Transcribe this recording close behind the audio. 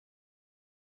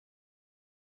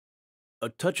A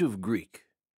Touch of Greek,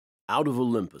 Out of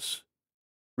Olympus,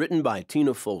 written by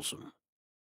Tina Folsom,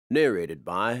 narrated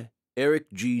by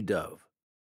Eric G. Dove.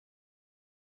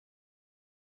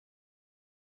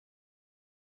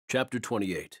 Chapter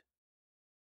 28.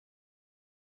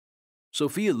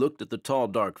 Sophia looked at the tall,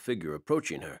 dark figure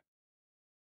approaching her.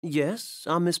 Yes,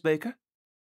 I'm Miss Baker.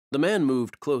 The man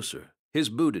moved closer, his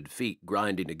booted feet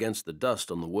grinding against the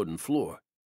dust on the wooden floor.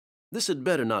 This had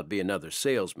better not be another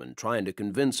salesman trying to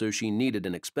convince her she needed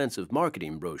an expensive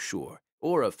marketing brochure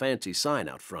or a fancy sign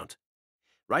out front.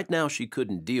 Right now she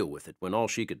couldn't deal with it when all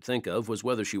she could think of was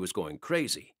whether she was going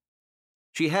crazy.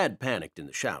 She had panicked in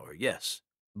the shower, yes,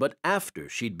 but after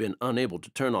she'd been unable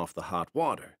to turn off the hot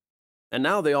water. And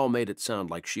now they all made it sound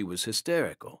like she was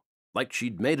hysterical, like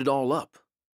she'd made it all up.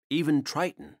 Even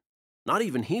Triton. Not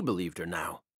even he believed her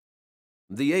now.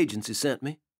 The agency sent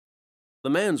me. The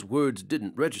man's words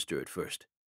didn't register at first.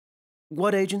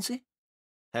 What agency?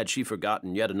 Had she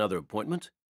forgotten yet another appointment?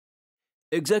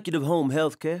 Executive Home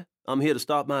Healthcare. I'm here to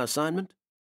start my assignment.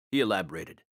 He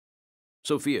elaborated.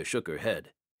 Sophia shook her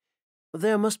head.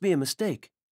 There must be a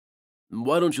mistake.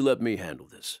 Why don't you let me handle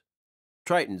this?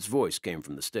 Triton's voice came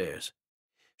from the stairs.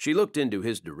 She looked into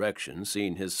his direction,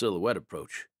 seeing his silhouette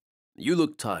approach. You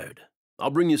look tired.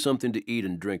 I'll bring you something to eat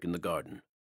and drink in the garden.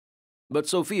 But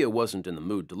Sophia wasn't in the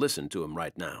mood to listen to him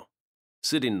right now.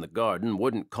 Sitting in the garden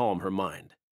wouldn't calm her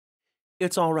mind.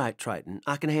 It's all right, Triton.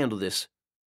 I can handle this.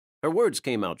 Her words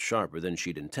came out sharper than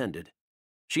she'd intended.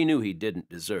 She knew he didn't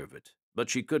deserve it, but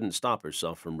she couldn't stop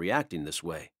herself from reacting this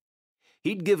way.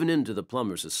 He'd given in to the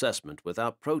plumber's assessment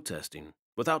without protesting,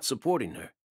 without supporting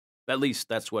her. At least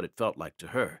that's what it felt like to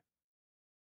her.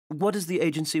 What does the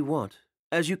agency want?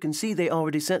 As you can see, they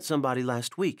already sent somebody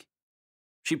last week.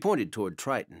 She pointed toward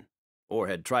Triton. Or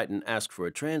had Triton asked for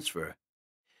a transfer?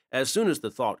 As soon as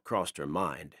the thought crossed her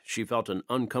mind, she felt an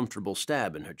uncomfortable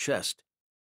stab in her chest.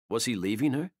 Was he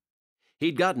leaving her?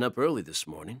 He'd gotten up early this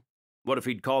morning. What if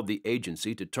he'd called the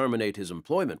agency to terminate his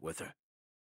employment with her?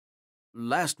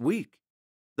 Last week?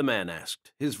 The man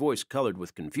asked, his voice colored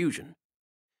with confusion.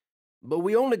 But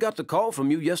we only got the call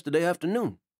from you yesterday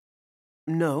afternoon.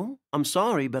 No, I'm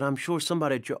sorry, but I'm sure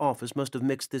somebody at your office must have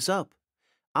mixed this up.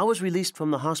 I was released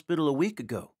from the hospital a week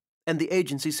ago, and the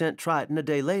agency sent Triton a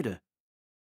day later.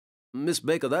 Miss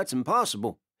Baker, that's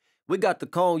impossible. We got the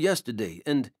call yesterday,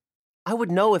 and I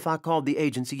would know if I called the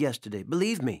agency yesterday,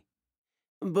 believe me.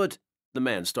 But, the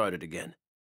man started again.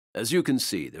 As you can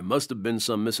see, there must have been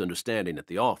some misunderstanding at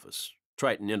the office,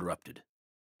 Triton interrupted.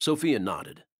 Sophia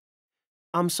nodded.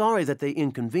 I'm sorry that they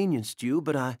inconvenienced you,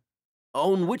 but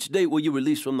On which date were you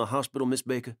released from the hospital, Miss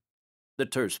Baker? The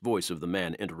terse voice of the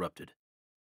man interrupted.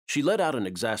 She let out an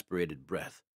exasperated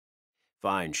breath.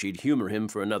 Fine, she'd humor him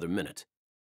for another minute.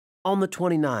 On the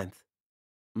 29th.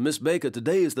 Miss Baker,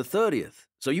 today is the 30th,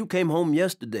 so you came home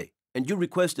yesterday, and you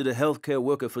requested a healthcare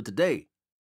worker for today.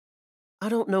 I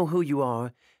don't know who you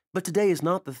are, but today is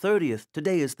not the 30th,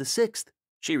 today is the 6th,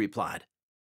 she replied.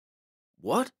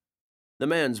 What? The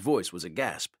man's voice was a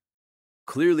gasp.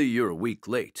 Clearly you're a week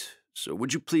late, so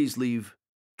would you please leave?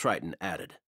 Triton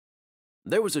added.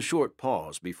 There was a short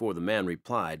pause before the man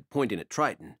replied, pointing at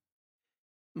Triton.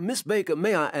 Miss Baker,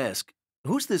 may I ask,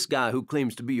 who's this guy who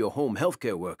claims to be your home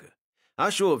healthcare worker? I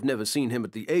sure have never seen him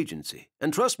at the agency,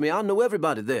 and trust me, I know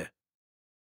everybody there.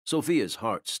 Sophia's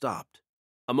heart stopped.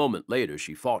 A moment later,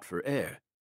 she fought for air.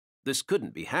 This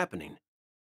couldn't be happening.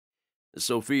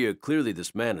 Sophia, clearly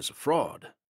this man is a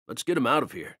fraud. Let's get him out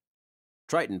of here.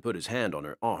 Triton put his hand on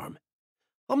her arm.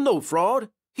 I'm no fraud.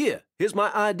 Here's my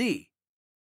ID.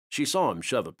 She saw him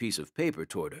shove a piece of paper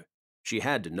toward her. She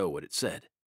had to know what it said.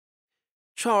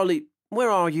 Charlie, where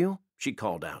are you? She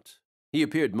called out. He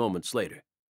appeared moments later.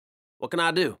 What can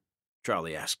I do?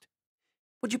 Charlie asked.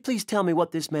 Would you please tell me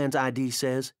what this man's ID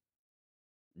says?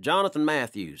 Jonathan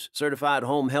Matthews, certified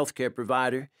home health care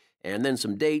provider, and then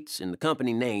some dates and the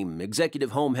company name,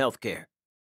 Executive Home Healthcare.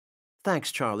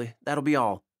 Thanks, Charlie. That'll be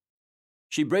all.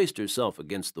 She braced herself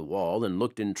against the wall and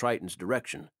looked in Triton's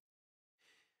direction.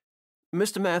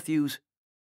 Mr. Matthews,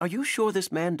 are you sure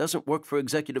this man doesn't work for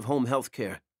Executive Home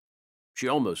Healthcare? She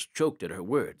almost choked at her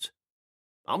words.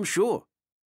 I'm sure.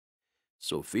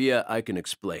 Sophia, I can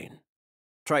explain,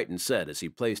 Triton said as he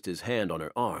placed his hand on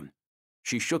her arm.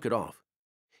 She shook it off.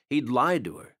 He'd lied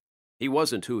to her. He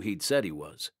wasn't who he'd said he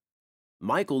was.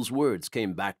 Michael's words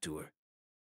came back to her.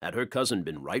 Had her cousin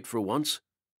been right for once?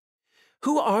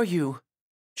 Who are you?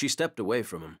 She stepped away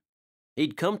from him.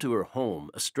 He'd come to her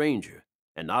home, a stranger,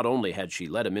 and not only had she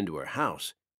let him into her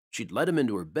house, she'd let him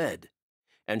into her bed,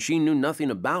 and she knew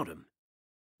nothing about him.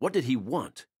 What did he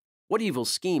want? What evil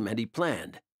scheme had he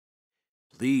planned?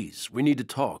 Please, we need to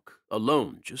talk,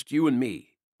 alone, just you and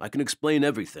me. I can explain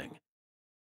everything.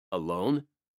 Alone?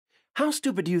 How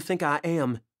stupid do you think I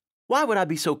am? Why would I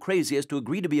be so crazy as to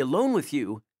agree to be alone with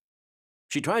you?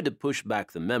 She tried to push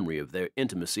back the memory of their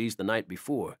intimacies the night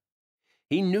before.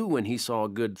 He knew when he saw a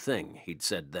good thing, he'd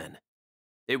said then.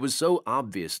 It was so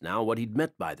obvious now what he'd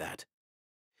meant by that.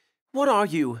 What are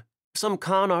you? Some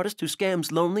con artist who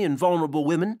scams lonely and vulnerable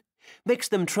women? Makes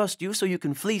them trust you so you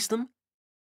can fleece them?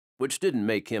 Which didn't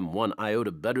make him one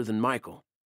iota better than Michael.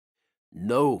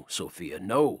 No, Sophia,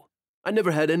 no. I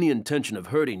never had any intention of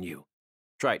hurting you,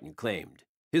 Triton claimed,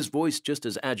 his voice just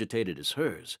as agitated as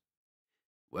hers.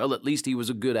 Well, at least he was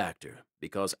a good actor,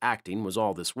 because acting was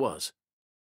all this was.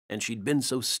 And she'd been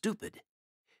so stupid.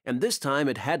 And this time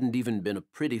it hadn't even been a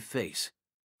pretty face,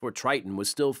 for Triton was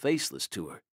still faceless to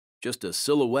her, just a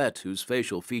silhouette whose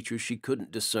facial features she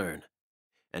couldn't discern.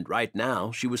 And right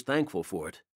now she was thankful for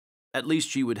it. At least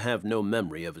she would have no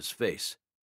memory of his face.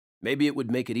 Maybe it would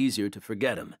make it easier to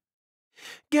forget him.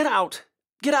 Get out!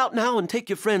 Get out now and take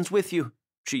your friends with you,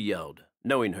 she yelled,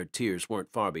 knowing her tears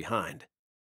weren't far behind.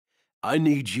 I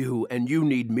need you and you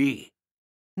need me.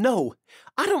 No,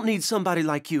 I don't need somebody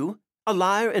like you, a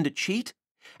liar and a cheat,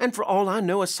 and for all I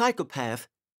know, a psychopath.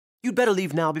 You'd better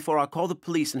leave now before I call the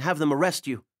police and have them arrest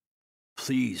you.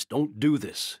 Please, don't do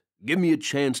this. Give me a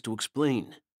chance to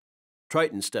explain.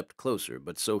 Triton stepped closer,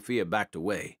 but Sophia backed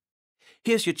away.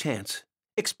 Here's your chance.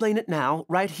 Explain it now,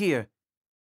 right here.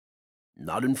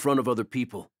 Not in front of other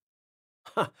people.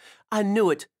 Ha! I knew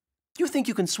it. You think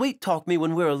you can sweet-talk me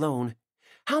when we're alone.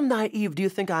 How naive do you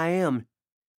think I am?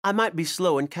 I might be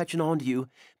slow in catching on to you,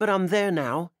 but I'm there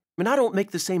now, and I don't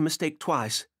make the same mistake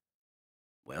twice.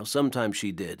 Well, sometimes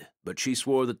she did, but she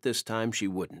swore that this time she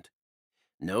wouldn't.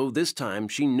 No, this time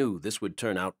she knew this would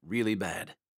turn out really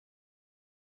bad.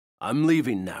 I'm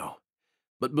leaving now,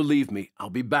 but believe me, I'll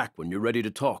be back when you're ready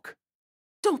to talk.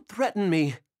 Don't threaten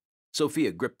me.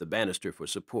 Sophia gripped the banister for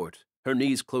support, her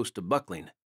knees close to buckling.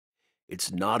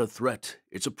 It's not a threat,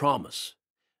 it's a promise.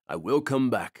 I will come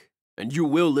back, and you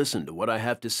will listen to what I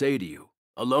have to say to you,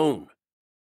 alone.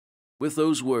 With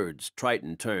those words,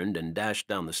 Triton turned and dashed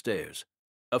down the stairs.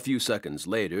 A few seconds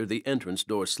later, the entrance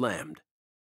door slammed.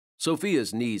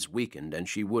 Sophia's knees weakened and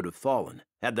she would have fallen,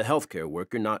 had the healthcare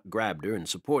worker not grabbed her and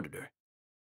supported her.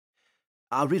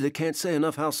 I really can't say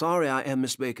enough how sorry I am,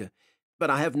 Miss Baker, but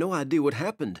I have no idea what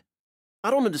happened.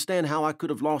 I don't understand how I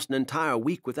could have lost an entire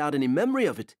week without any memory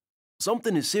of it.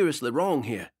 Something is seriously wrong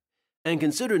here. And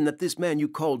considering that this man you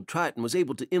called Triton was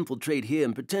able to infiltrate here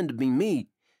and pretend to be me,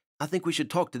 I think we should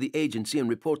talk to the agency and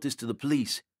report this to the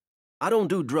police. I don't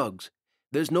do drugs.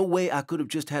 There's no way I could have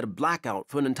just had a blackout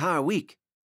for an entire week.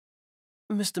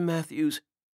 Mr. Matthews.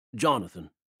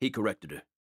 Jonathan, he corrected her.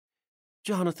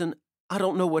 Jonathan, I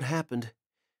don't know what happened,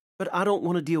 but I don't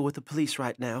want to deal with the police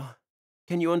right now.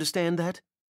 Can you understand that?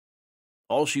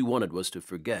 All she wanted was to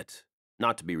forget,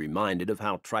 not to be reminded of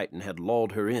how Triton had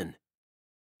lulled her in.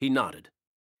 He nodded.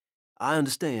 I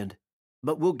understand,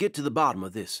 but we'll get to the bottom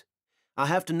of this. I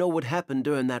have to know what happened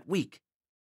during that week.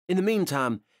 In the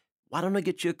meantime, why don't I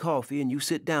get you a coffee and you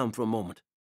sit down for a moment?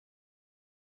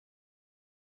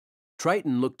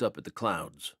 Triton looked up at the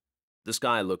clouds. The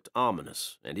sky looked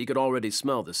ominous, and he could already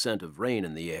smell the scent of rain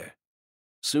in the air.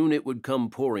 Soon it would come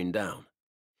pouring down.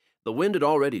 The wind had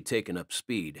already taken up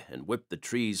speed and whipped the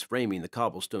trees framing the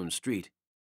cobblestone street.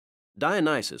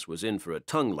 Dionysus was in for a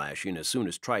tongue-lashing as soon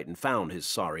as Triton found his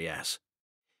sorry ass.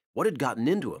 What had gotten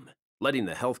into him, letting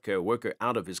the healthcare worker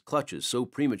out of his clutches so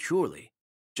prematurely,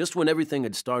 just when everything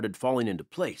had started falling into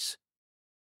place?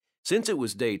 Since it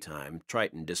was daytime,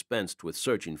 Triton dispensed with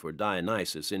searching for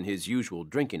Dionysus in his usual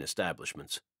drinking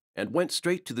establishments, and went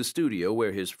straight to the studio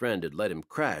where his friend had let him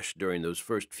crash during those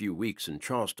first few weeks in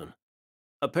Charleston.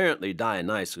 Apparently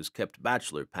Dionysus kept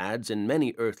bachelor pads in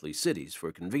many earthly cities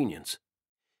for convenience.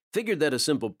 Figured that a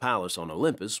simple palace on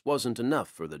Olympus wasn't enough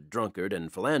for the drunkard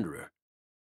and philanderer.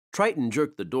 Triton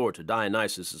jerked the door to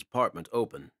Dionysus's apartment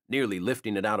open, nearly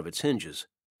lifting it out of its hinges.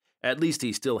 At least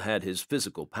he still had his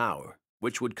physical power,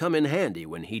 which would come in handy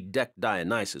when he decked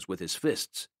Dionysus with his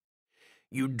fists.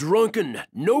 You drunken,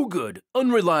 no-good,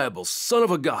 unreliable son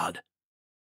of a god!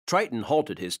 Triton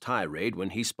halted his tirade when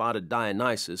he spotted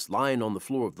Dionysus lying on the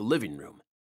floor of the living room,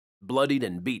 bloodied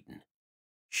and beaten.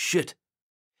 Shit!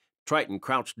 Triton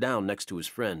crouched down next to his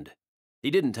friend.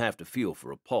 He didn't have to feel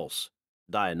for a pulse.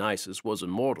 Dionysus was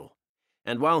immortal,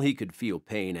 and while he could feel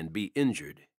pain and be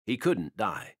injured, he couldn't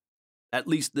die. At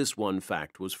least this one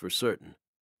fact was for certain.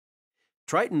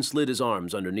 Triton slid his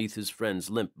arms underneath his friend's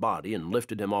limp body and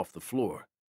lifted him off the floor.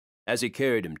 As he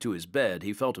carried him to his bed,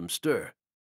 he felt him stir.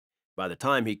 By the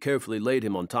time he carefully laid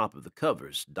him on top of the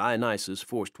covers, Dionysus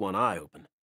forced one eye open.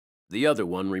 The other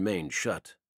one remained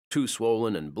shut. too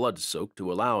swollen and blood-soaked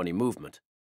to allow any movement.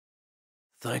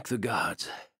 "Thank the gods.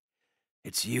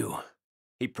 It's you,"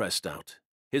 he pressed out,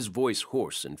 his voice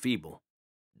hoarse and feeble.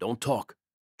 "Don't talk,"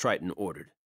 Triton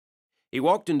ordered. He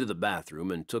walked into the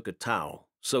bathroom and took a towel,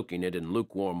 soaking it in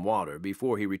lukewarm water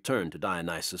before he returned to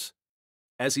Dionysus.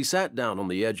 As he sat down on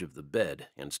the edge of the bed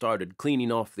and started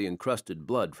cleaning off the encrusted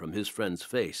blood from his friend's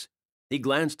face, he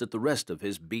glanced at the rest of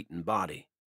his beaten body.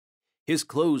 His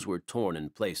clothes were torn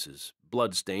in places,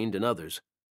 blood-stained in others.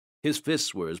 His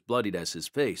fists were as bloodied as his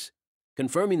face,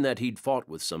 confirming that he'd fought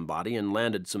with somebody and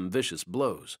landed some vicious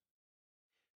blows.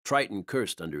 Triton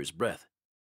cursed under his breath.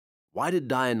 Why did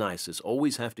Dionysus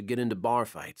always have to get into bar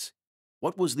fights?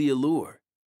 What was the allure?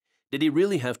 Did he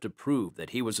really have to prove that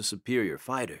he was a superior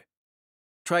fighter?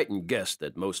 Triton guessed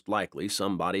that most likely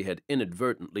somebody had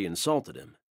inadvertently insulted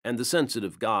him, and the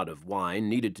sensitive god of wine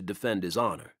needed to defend his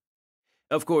honor.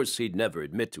 Of course, he'd never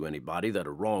admit to anybody that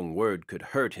a wrong word could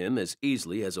hurt him as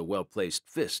easily as a well-placed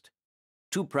fist.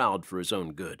 Too proud for his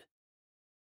own good.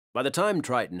 By the time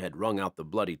Triton had wrung out the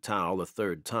bloody towel a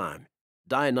third time,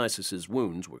 Dionysus's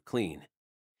wounds were clean.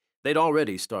 They'd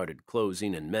already started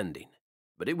closing and mending,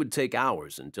 but it would take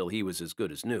hours until he was as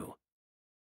good as new.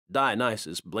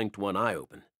 Dionysus blinked one eye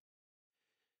open.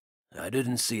 "I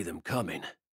didn't see them coming."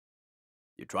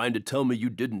 "You trying to tell me you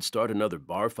didn't start another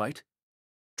bar fight?"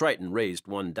 Triton raised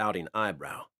one doubting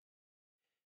eyebrow.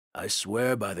 "I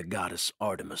swear by the goddess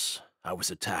Artemis, I was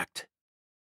attacked."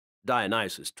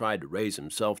 Dionysus tried to raise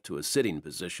himself to a sitting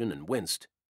position and winced.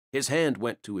 His hand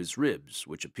went to his ribs,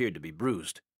 which appeared to be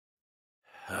bruised.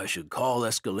 "I should call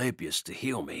Aesculapius to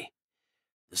heal me.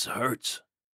 This hurts."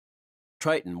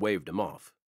 Triton waved him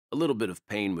off. A little bit of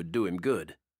pain would do him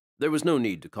good. There was no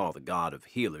need to call the god of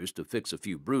healers to fix a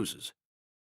few bruises.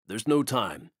 "There's no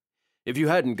time. If you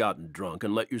hadn't gotten drunk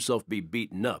and let yourself be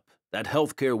beaten up, that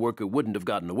healthcare worker wouldn't have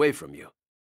gotten away from you."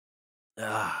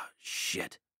 "Ah,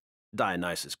 shit,"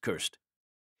 Dionysus cursed.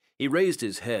 He raised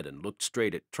his head and looked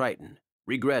straight at Triton,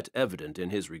 regret evident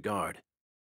in his regard.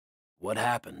 "What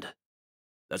happened?"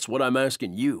 "That's what I'm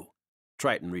asking you,"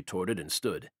 Triton retorted and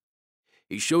stood.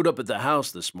 "He showed up at the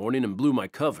house this morning and blew my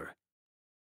cover."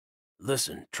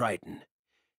 "Listen, Triton,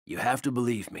 you have to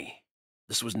believe me.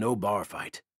 This was no bar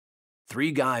fight.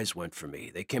 3 guys went for me.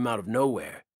 They came out of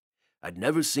nowhere. I'd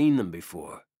never seen them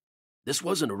before. This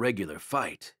wasn't a regular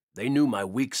fight. They knew my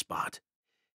weak spot.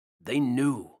 They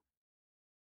knew."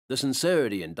 The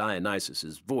sincerity in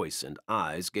Dionysus's voice and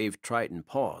eyes gave Triton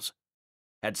pause.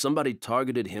 Had somebody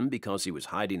targeted him because he was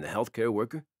hiding the healthcare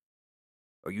worker?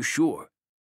 "Are you sure?"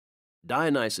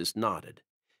 Dionysus nodded,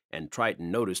 and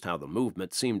Triton noticed how the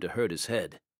movement seemed to hurt his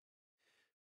head.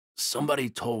 "Somebody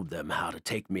told them how to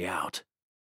take me out.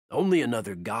 Only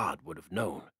another god would have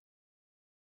known."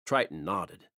 Triton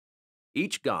nodded.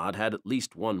 Each god had at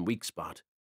least one weak spot.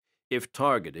 If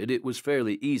targeted, it was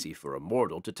fairly easy for a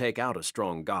mortal to take out a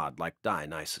strong god like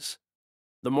Dionysus.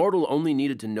 The mortal only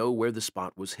needed to know where the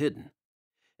spot was hidden,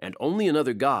 and only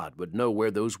another god would know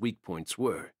where those weak points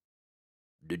were.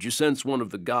 "Did you sense one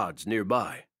of the gods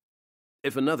nearby?"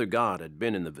 If another god had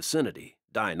been in the vicinity,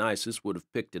 Dionysus would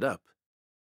have picked it up.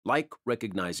 Like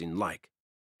recognizing like.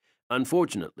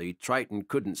 Unfortunately, Triton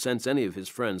couldn't sense any of his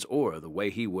friend's aura the way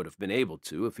he would have been able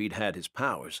to if he'd had his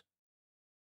powers.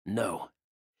 "No.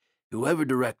 Whoever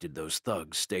directed those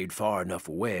thugs stayed far enough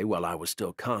away while I was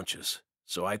still conscious,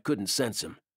 so I couldn't sense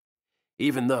him.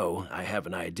 Even though I have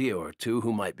an idea or two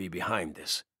who might be behind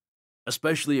this.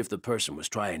 Especially if the person was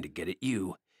trying to get at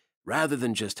you, rather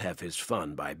than just have his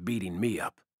fun by beating me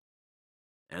up."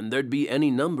 And there'd be any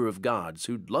number of gods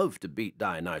who'd love to beat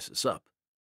Dionysus up.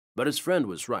 But his friend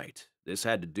was right. This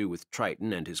had to do with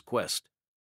Triton and his quest.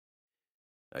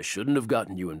 "I shouldn't have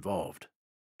gotten you involved,"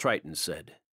 Triton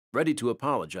said, ready to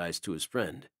apologize to his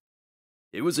friend.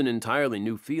 It was an entirely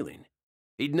new feeling.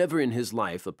 He'd never in his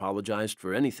life apologized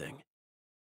for anything.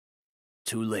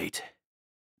 "Too late.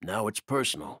 Now it's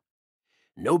personal.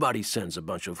 Nobody sends a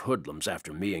bunch of hoodlums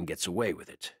after me and gets away with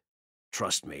it.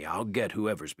 Trust me, I'll get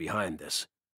whoever's behind this."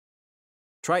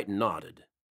 Triton nodded.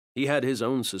 He had his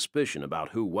own suspicion about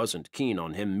who wasn't keen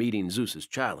on him meeting Zeus's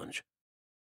challenge.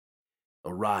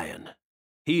 "Orion."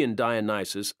 He and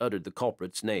Dionysus uttered the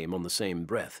culprit's name on the same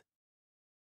breath.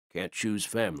 "Can't choose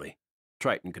family,"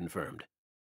 Triton confirmed.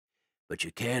 "But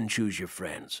you can choose your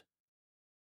friends."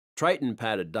 Triton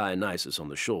patted Dionysus on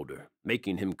the shoulder,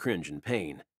 making him cringe in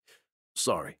pain.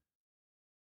 "Sorry."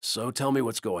 "So tell me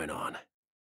what's going on.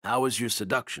 How is your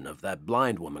seduction of that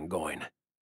blind woman going?"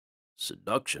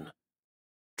 "Seduction?"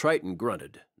 Triton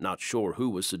grunted, not sure who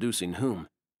was seducing whom.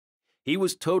 He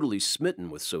was totally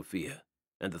smitten with Sophia,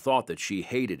 and the thought that she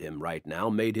hated him right now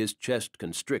made his chest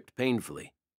constrict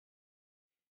painfully.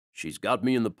 She's got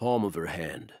me in the palm of her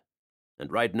hand,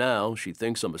 and right now she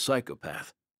thinks I'm a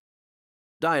psychopath."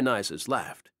 Dionysus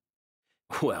laughed.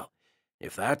 "Well,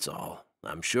 if that's all,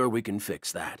 I'm sure we can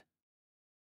fix that."